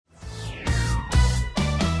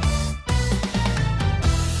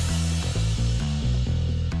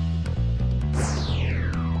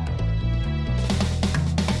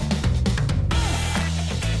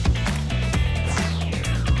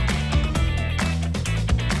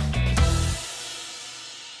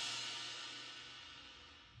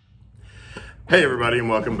Hey everybody and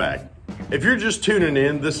welcome back. If you're just tuning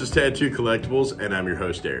in, this is Tattoo Collectables and I'm your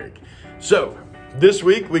host Eric. So this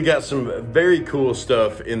week we got some very cool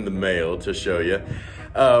stuff in the mail to show you.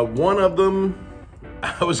 One of them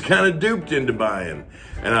I was kind of duped into buying,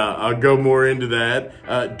 and I'll go more into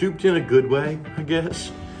that. Duped in a good way, I guess.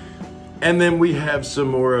 And then we have some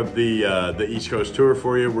more of the East Coast tour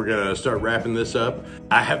for you. We're gonna start wrapping this up.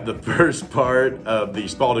 I have the first part of the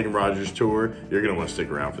Spaulding and Rogers tour. You're gonna wanna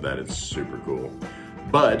stick around for that, it's super cool.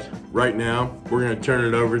 But right now, we're gonna turn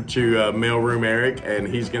it over to Mailroom Eric, and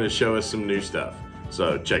he's gonna show us some new stuff.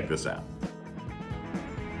 So check this out.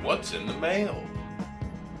 What's in the mail?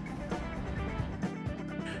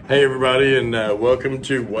 Hey everybody, and welcome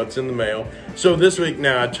to What's in the Mail. So this week,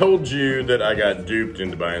 now I told you that I got duped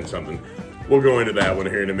into buying something. We'll go into that one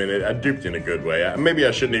here in a minute. I duped in a good way. Maybe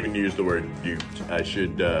I shouldn't even use the word duped. I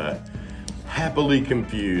should happily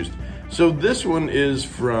confused. So this one is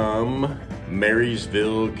from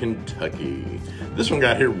Marysville, Kentucky. This one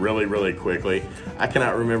got here really quickly. I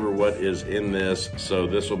cannot remember what is in this, so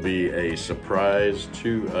this will be a surprise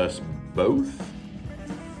to us both.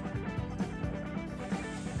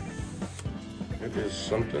 It is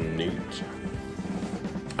something neat.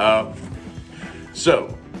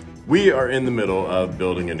 So we are in the middle of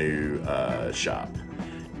building a new shop,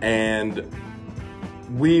 and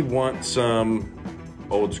we want some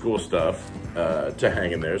old school stuff to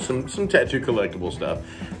hang in there, some tattoo collectible stuff.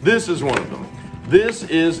 This is one of them. This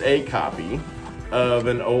is a copy of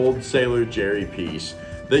an old Sailor Jerry piece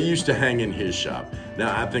that used to hang in his shop.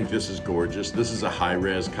 Now I think this is gorgeous. This is a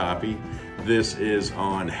high-res copy. This is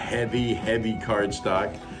on heavy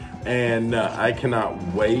cardstock, and I cannot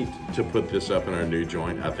wait to put this up in our new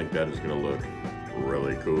joint. I think that is gonna look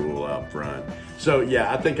really cool out front. So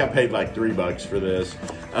yeah, I think I paid like $3 for this.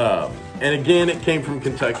 And again, it came from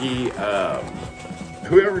Kentucky.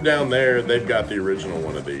 Whoever down there, they've got the original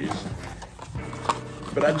one of these.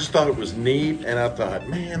 But I just thought it was neat, and I thought,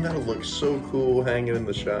 man, that'll look so cool hanging in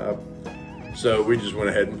the shop. So we just went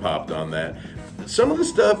ahead and popped on that. Some of the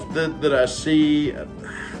stuff that I see,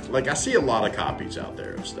 like I see a lot of copies out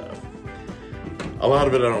there of stuff. A lot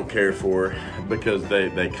of it I don't care for because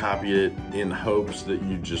they copy it in hopes that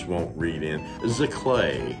you just won't read in.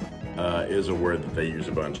 Giclée is a word that they use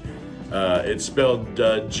a bunch. It's spelled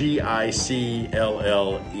G-I-C-L-L-E,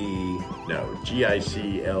 no,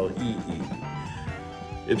 G-I-C-L-E-E.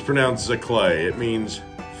 It's pronounced Giclée. It means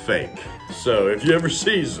fake. So if you ever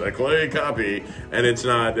see Giclée copy and it's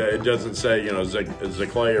not, it doesn't say, you know,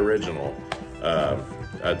 Giclée original,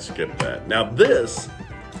 I'd skip that. Now this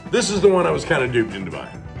is the one I was kind of duped into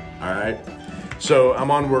buying, all right? So I'm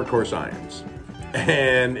on Workhorse Irons,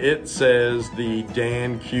 and it says the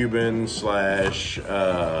Dan Cuban / I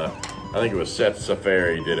think it was Seth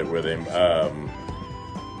Safari did it with him,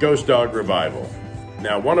 Ghost Dog Revival.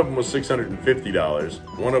 Now one of them was $650,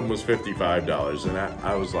 one of them was $55, and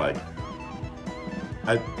I was like,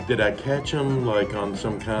 did I catch them like on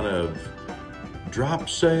some kind of drop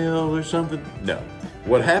sale or something? No.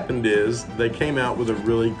 What happened is they came out with a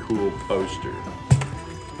really cool poster.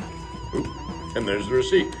 Ooh, and there's the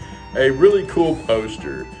receipt. A really cool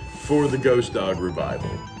poster for the Ghost Dog Revival.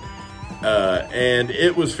 And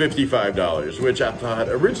it was $55, which I thought,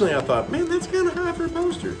 originally I thought, man, that's kind of high for a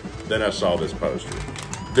poster. Then I saw this poster.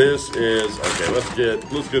 This is, okay, let's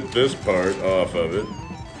get this part off of it.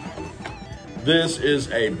 This is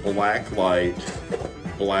a black light,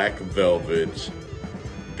 black velvet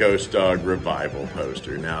Ghost Dog Revival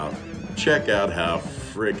poster. Now, check out how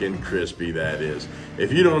freaking crispy that is.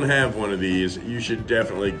 If you don't have one of these, you should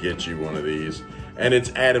definitely get you one of these. And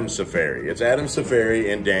it's Adam Safari. It's Adam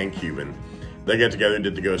Safari and Dan Cuban. They got together and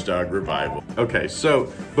did the Ghost Dog Revival. Okay,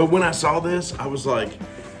 so, but when I saw this, I was like,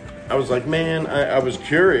 man, I was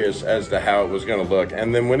curious as to how it was gonna look.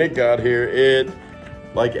 And then when it got here, it,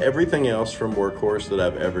 like everything else from Workhorse that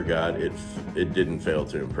I've ever got, it didn't fail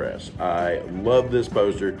to impress. I love this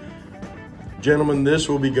poster. Gentlemen, this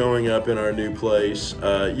will be going up in our new place.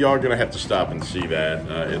 Y'all are gonna have to stop and see that.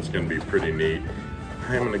 It's gonna be pretty neat.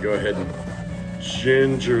 I'm gonna go ahead and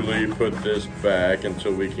gingerly put this back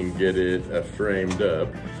until we can get it framed up.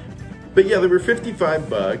 But yeah, they were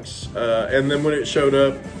 $55, and then when it showed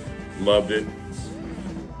up, loved it.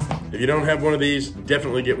 If you don't have one of these,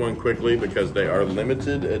 definitely get one quickly because they are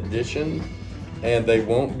limited edition and they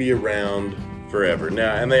won't be around forever.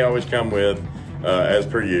 Now, and they always come with, as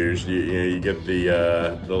per usual, you get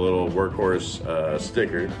the little Workhorse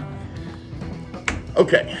sticker.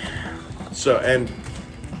 Okay, so, and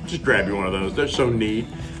just grab you one of those. They're so neat.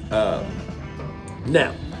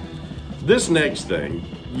 Now, this next thing,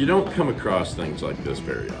 you don't come across things like this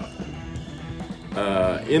very often.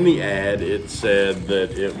 In the ad, it said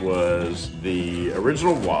that it was the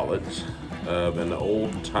original wallet of an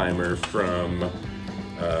old timer from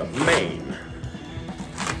Maine.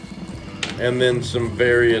 And then some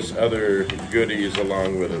various other goodies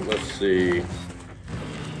along with it. Let's see.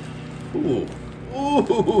 Ooh,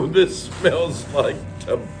 ooh, this smells like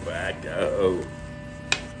tobacco.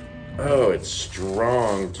 Oh, it's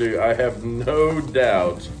strong too. I have no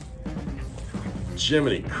doubt.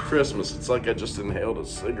 Jiminy Christmas, it's like I just inhaled a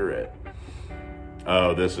cigarette.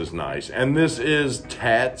 Oh, this is nice. And this is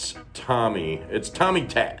Tatts Tommy. It's Tommy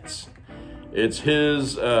Tatts. It's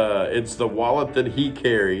his, it's the wallet that he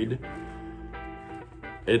carried.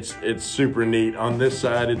 It's super neat. On this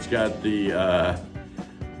side, it's got the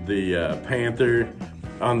panther.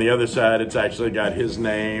 On the other side, it's actually got his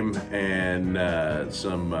name and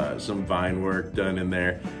some vine work done in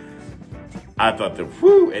there. I thought that,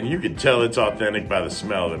 whew, and you can tell it's authentic by the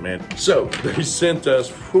smell of it, man. So they sent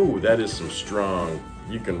us, whew, that is some strong,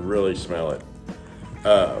 you can really smell it.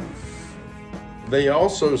 They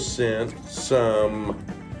also sent some,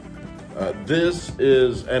 this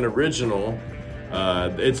is an original,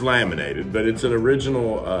 it's laminated, but it's an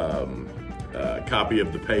original copy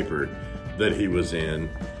of the paper that he was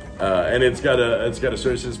in. And it's got a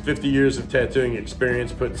story. It says 50 years of tattooing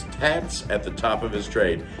experience puts Tatts at the top of his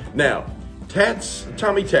trade. Now,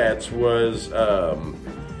 Tommy Tatts was a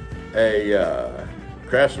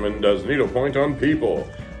craftsman, does needlepoint on people.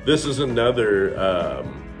 This is another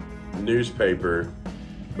newspaper,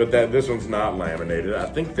 but this one's not laminated. I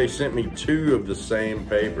think they sent me 2 of the same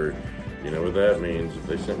paper. You know what that means, if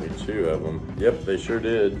they sent me 2 of them. Yep, they sure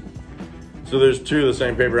did. So there's 2 of the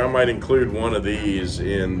same paper. I might include one of these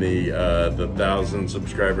in the 1,000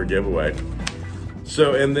 subscriber giveaway.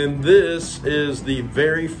 So, and then this is the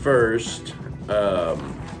very first,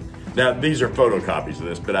 now these are photocopies of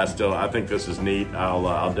this, but I think this is neat.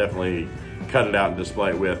 I'll definitely cut it out and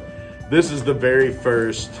display it with. This is the very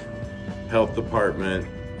first health department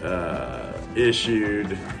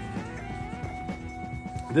issued.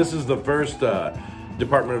 This is the first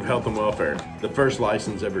Department of Health and Welfare. The first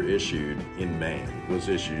license ever issued in Maine was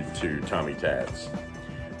issued to Tommy Tatts.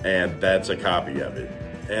 And that's a copy of it.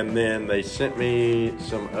 And then they sent me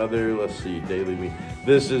some other, let's see, Daily Me.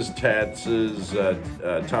 This is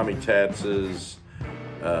Tommy Tatts's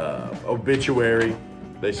obituary.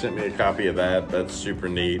 They sent me a copy of that. That's super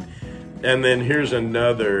neat. And then here's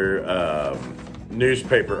another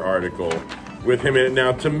newspaper article with him in it.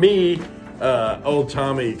 Now, to me, old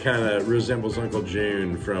Tommy kind of resembles Uncle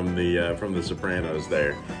June from the Sopranos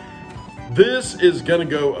there. This is gonna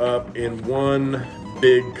go up in one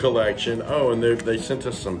big collection. Oh, and they sent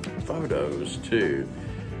us some photos too.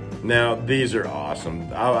 Now, these are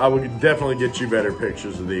awesome. I would definitely get you better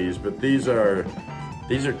pictures of these, but these are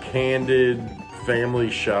candid family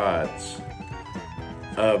shots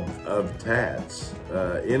of Tatts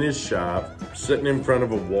in his shop, sitting in front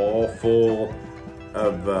of a wall full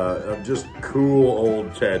of just cool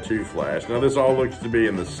old tattoo flash. Now, this all looks to be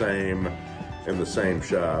in the same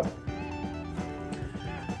shop.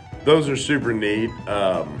 Those are super neat.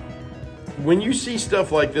 When you see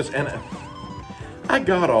stuff like this, and I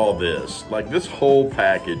got all this, like this whole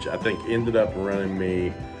package, I think ended up running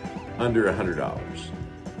me under $100.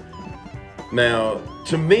 Now,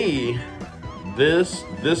 to me, this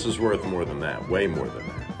is worth more than that, way more than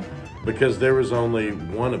that, because there was only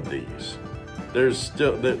one of these. There's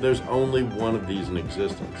only one of these in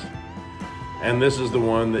existence. And this is the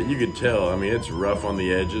one that you could tell, I mean, it's rough on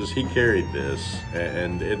the edges. He carried this,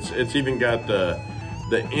 and it's even got the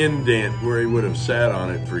indent where he would have sat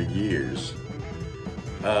on it for years.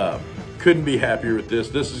 Couldn't be happier with this.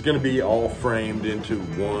 This is gonna be all framed into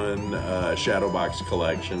one shadow box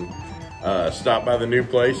collection. Stop by the new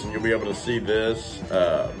place and you'll be able to see this.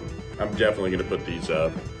 I'm definitely gonna put these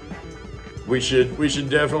up. We should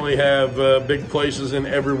definitely have big places in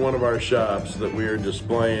every one of our shops that we are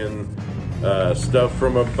displaying stuff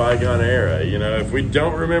from a bygone era. You know, if we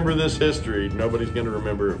don't remember this history, nobody's gonna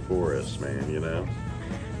remember it for us, man, you know?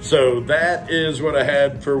 So that is what I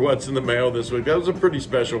had for What's in the Mail this week. That was a pretty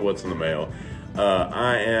special What's in the Mail.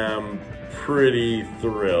 I am pretty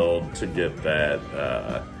thrilled to get that,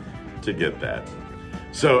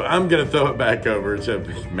 So I'm gonna throw it back over to,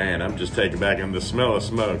 man, I'm just taken back on the smell of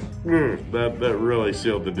smoke. That really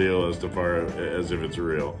sealed the deal as far as if it's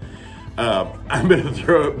real. I'm gonna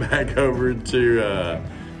throw it back over to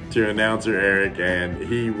announcer Eric, and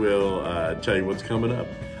he will tell you what's coming up.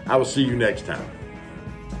 I will see you next time.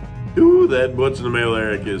 Ooh, that What's in the Mail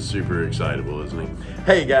Eric is super excitable, isn't he?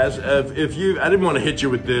 Hey guys, I didn't want to hit you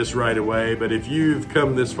with this right away, but if you've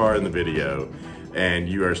come this far in the video, and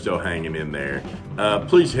you are still hanging in there,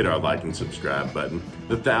 please hit our like and subscribe button.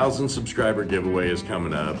 The 1,000 subscriber giveaway is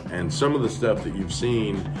coming up, and some of the stuff that you've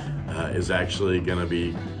seen is actually going to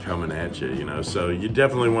be coming at you, you know, so you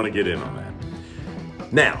definitely want to get in on that.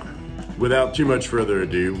 Now, without too much further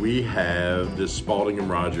ado, we have this Spaulding and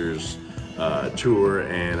Rogers tour,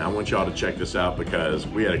 and I want y'all to check this out because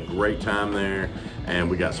we had a great time there and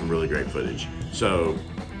we got some really great footage. So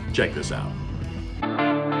check this out.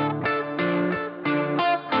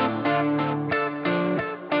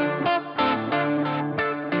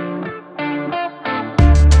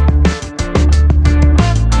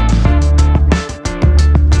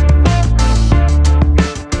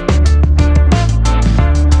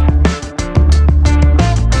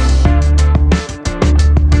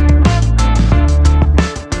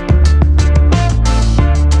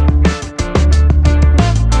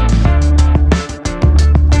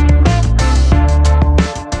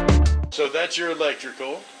 So that's your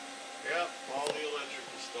electrical. Yep, all the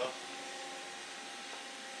electrical stuff.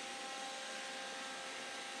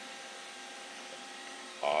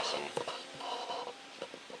 Awesome.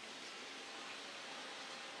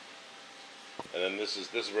 And then this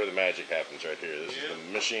is where the magic happens right here. This is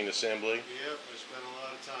the machine assembly. Yep, I spent a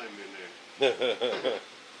lot of time in there.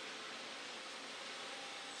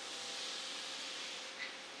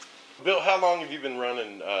 Bill, how long have you been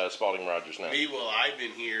running Spaulding Rogers now? Me, well, I've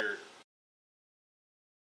been here.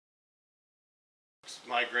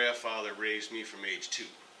 My grandfather raised me from age 2,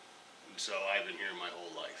 and so I've been here my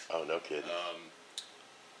whole life. Oh, no kidding.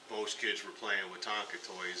 Most kids were playing with Tonka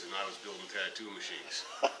toys, and I was building tattoo machines.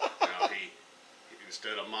 You know,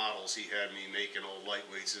 instead of models, he had me making old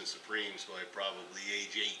lightweights and Supremes by probably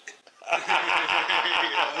age 8.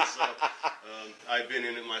 You know, so I've been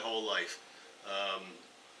in it my whole life.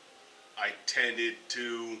 I tended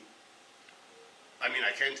to, I mean,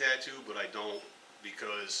 I can tattoo, but I don't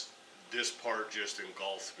because this part just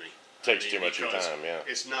engulfs me. Takes too much of your time, yeah.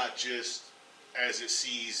 It's not just as it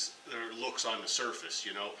sees or looks on the surface,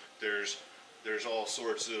 you know. There's all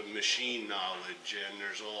sorts of machine knowledge, and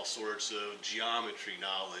there's all sorts of geometry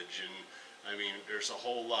knowledge, and I mean, there's a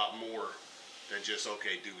whole lot more than just,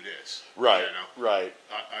 okay, do this. Right, you know? right.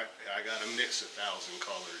 I got to mix 1,000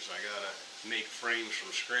 colors. I got to make frames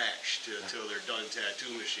from scratch till they're done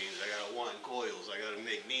tattoo machines. I got to wind coils. I got to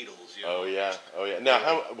make needles. You know? Oh, yeah. Oh, yeah. Now,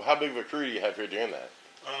 how big of a crew do you have here doing that?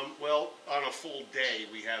 Well, on a full day,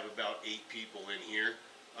 we have about 8 people in here.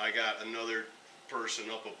 I got another person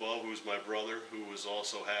up above who's my brother, who was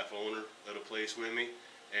also half owner at a place with me.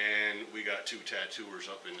 And we got 2 tattooers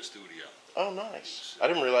up in the studio. Oh, nice. I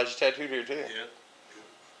didn't realize you tattooed here, too. Yeah.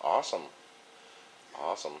 Awesome.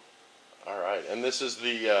 Awesome. All right. And this is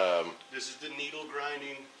the... This is the needle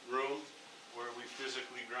grinding room where we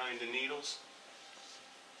physically grind the needles.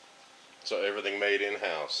 So everything made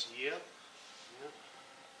in-house. Yep. Yep.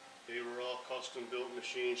 They were all custom built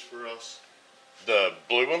machines for us. The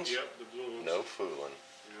blue ones? Yep, the blue ones. No fooling.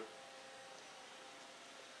 Yep.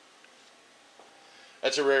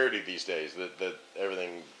 That's a rarity these days, that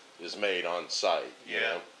everything is made on site. You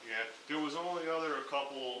know? Yeah. There was only a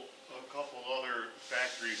couple other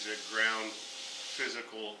factories that ground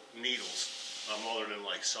physical needles, other than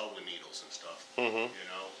like sewing needles and stuff. Mm-hmm. You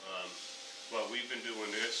know, but we've been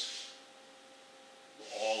doing this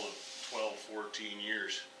all of 12, 14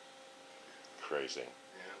 years. Crazy.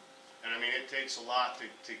 Yeah. And I mean, it takes a lot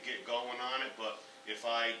to get going on it, but if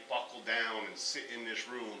I buckle down and sit in this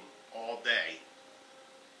room all day,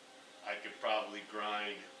 I could probably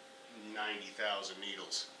grind 90,000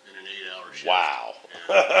 needles in an 8-hour shift. Wow.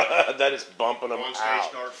 Yeah. That is bumping them Once out. they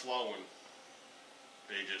start flowing,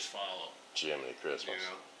 they just follow. Jiminy Christmas. You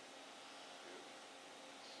know?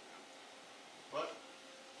 But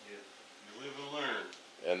you live and learn.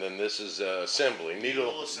 And then this is assembly.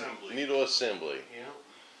 Needle assembly. Needle assembly. Yeah.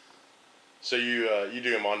 So you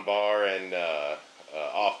do them on bar and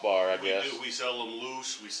off bar, I guess? We sell them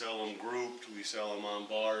loose, we sell them grouped, we sell them on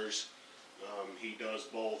bars. He does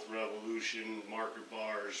both revolution, marker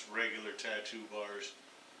bars, regular tattoo bars.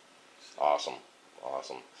 Awesome.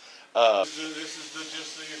 Awesome. This is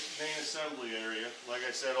just the main assembly area. Like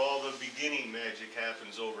I said, all the beginning magic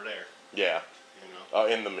happens over there. Yeah. You know. Oh,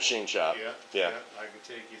 in the machine shop. Yeah. I can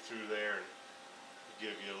take you through there and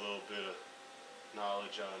give you a little bit of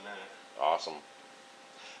knowledge on that. Awesome.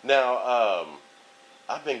 Now,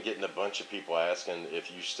 I've been getting a bunch of people asking if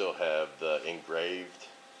you still have the engraved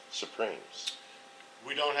Supremes.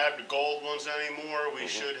 We don't have the gold ones anymore. We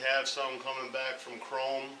should have some coming back from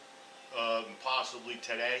Chrome, possibly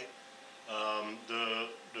today. The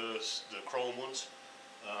Chrome ones.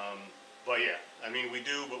 But yeah, I mean, we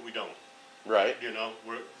do, but we don't. Right. You know,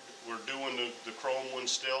 we're doing the chrome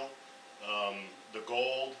ones still. The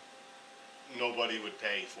gold, nobody would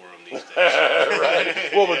pay for them these days.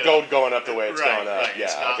 Right. Well, with gold going up the way it's right, going up, right. yeah,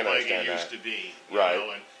 It's I not can like understand it used that. to be. Right. You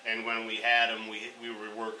know, and when we had them, we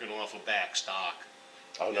were working off of back stock.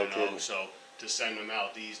 Oh, no kidding. So to send them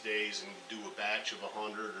out these days and do a batch of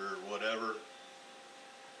 100 or whatever,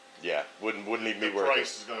 yeah, wouldn't even be the worth it.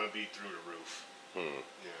 price is going to be through the roof. You know.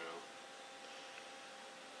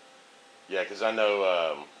 Yeah, because I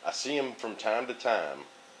know I see them from time to time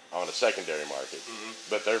on a secondary market,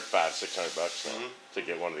 but they're $500-600 now to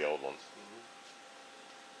get one of the old ones.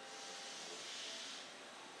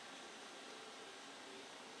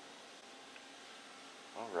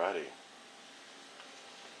 Alrighty.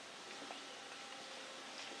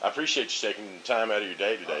 I appreciate you taking time out of your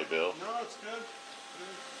day today, Bill. No, it's good.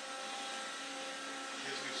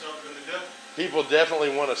 Gives me something to do. People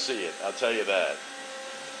definitely want to see it, I'll tell you that.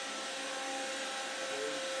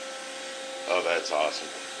 Oh, that's awesome.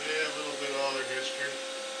 Yeah, a little bit of other history.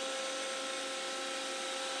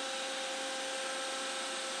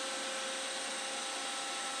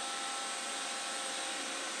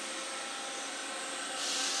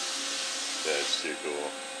 That's too cool.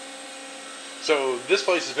 So this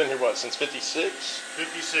place has been here, what, since 56?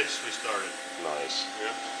 56 we started. Nice.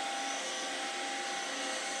 Yeah.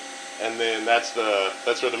 And then that's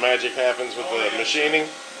where the magic happens with the machining?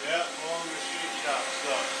 Yeah, all machine shop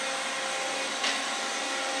stuff.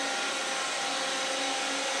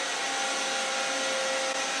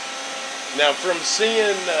 Now, from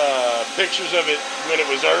seeing pictures of it when it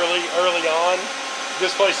was early on,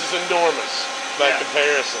 this place is enormous by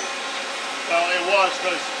comparison. Well, it was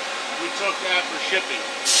because we took that for shipping.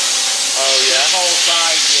 Oh, yeah? This whole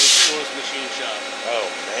side was machine shop. Oh,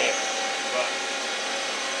 man. But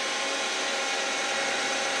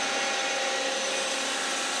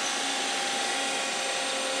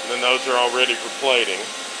then those are all ready for plating.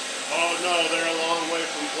 oh no, they're a long way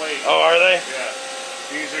from plating. Oh, are they? Yeah.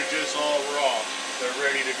 These are just all raw. They're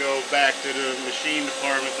ready to go back to the machine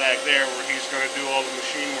department back there where he's going to do all the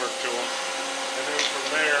machine work to them. And then from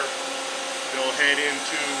there, they'll head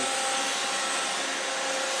into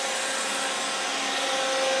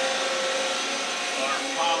our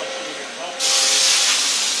polishing and buffing room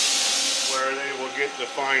where they will get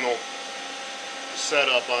the final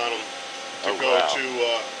setup on them to go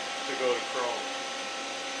to chrome.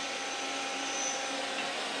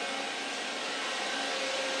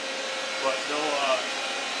 But no,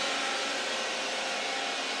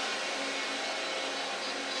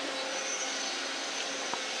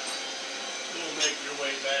 you'll make your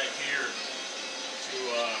way back here to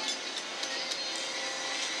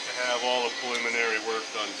have all the preliminary work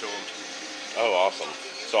done to them. Oh, awesome.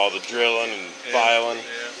 So all the drilling and filing.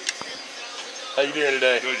 Yeah. How you doing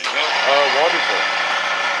today? Good. Oh, wonderful.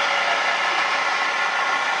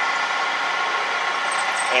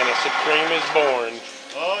 And a Supreme is born.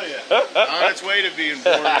 Oh yeah. On its way to being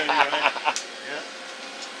born anyway. Yeah.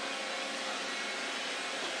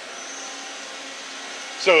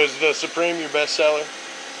 So is the Supreme your best seller?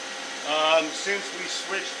 Since we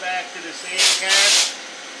switched back to the sand cast,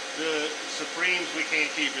 the Supremes we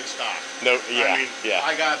can't keep in stock. No, yeah, I mean, yeah.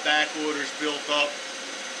 I got back orders built up,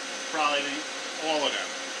 probably all of them.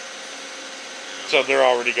 So they're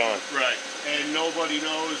already gone. Right. And nobody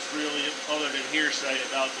knows really, other than hearsay,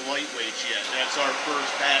 about the lightweights yet. That's our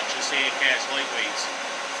first batch of sandcast lightweights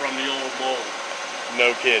from the old mold.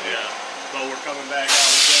 No kidding. Yeah. But we're coming back out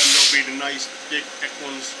with them. They'll be the nice, big, thick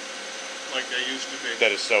ones like they used to be. That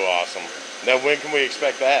is so awesome. Now, when can we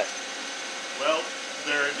expect that? Well,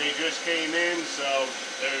 they just came in, so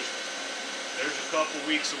there's a couple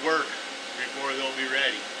weeks of work before they'll be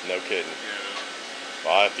ready. No kidding. You know.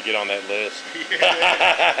 Well, I'll have to get on that list.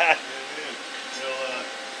 Yeah.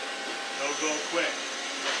 They'll go quick.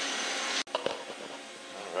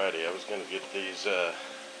 Alrighty, I was going to get these.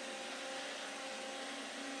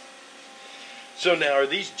 So now, are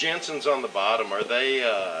these Jensen's on the bottom? Are they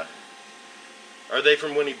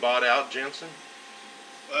from when he bought out Jensen?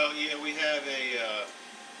 Well, yeah, we have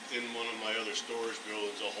in one of my other storage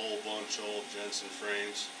buildings a whole bunch of old Jensen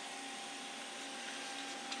frames.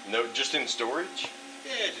 No, just in storage?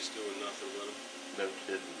 Yeah, just doing nothing with them. No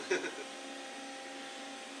kidding.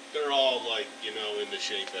 They're all like, in the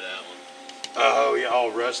shape of that one. Oh yeah,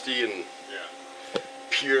 all rusty and Yeah.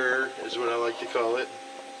 pure is what I like to call it.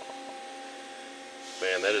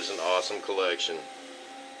 Man, that is an awesome collection.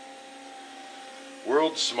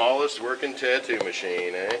 World's smallest working tattoo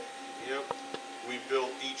machine, eh? Yep. We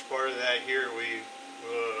built each part of that here. We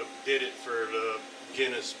did it for the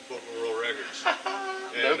Guinness Book of World Records.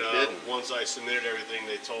 No And kidding. once I submitted everything,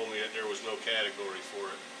 they told me that there was no category for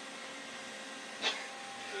it.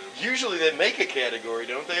 Usually they make a category,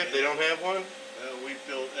 don't they? If they don't have one. We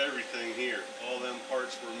built everything here. All them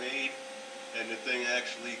parts were made, and the thing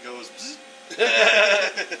actually goes.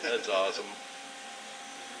 That's awesome.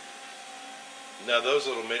 Now those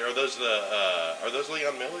little are those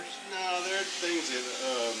Leon Millers? No, they're things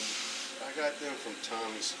that I got them from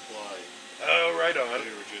Tommy's Supply. Oh, right on. They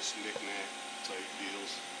were just knick-knack type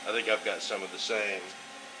deals. I think I've got some of the same.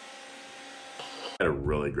 Had a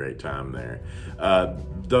really great time there.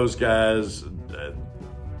 Those guys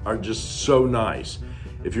are just so nice.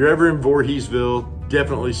 If you're ever in Voorheesville,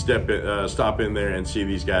 definitely stop in there and see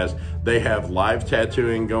these guys. They have live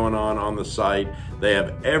tattooing going on the site. They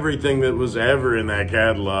have everything that was ever in that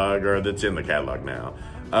catalog, or that's in the catalog now.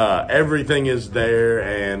 Everything is there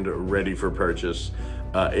and ready for purchase.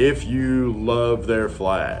 If you love their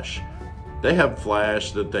flash, they have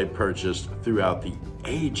flash that they purchased throughout the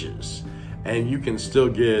ages, and you can still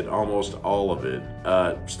get almost all of it.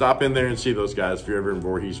 Stop in there and see those guys if you're ever in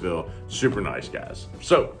Voorheesville. Super nice guys.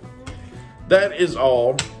 So that is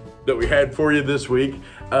all that we had for you this week.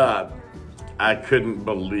 I couldn't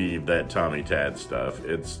believe that Tommy Tad stuff.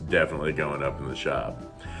 It's definitely going up in the shop.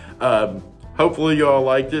 Hopefully you all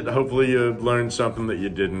liked it. Hopefully you learned something that you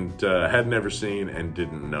had never seen and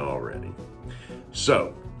didn't know already.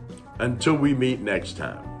 So until we meet next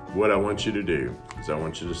time, what I want you to do is I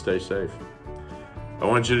want you to stay safe. I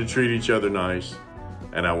want you to treat each other nice,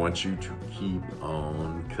 and I want you to keep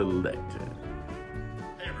on collecting.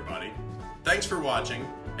 Hey everybody, thanks for watching,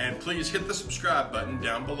 and please hit the subscribe button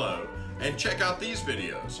down below and check out these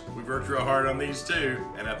videos. We've worked real hard on these too,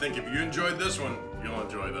 and I think if you enjoyed this one, you'll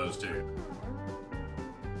enjoy those too.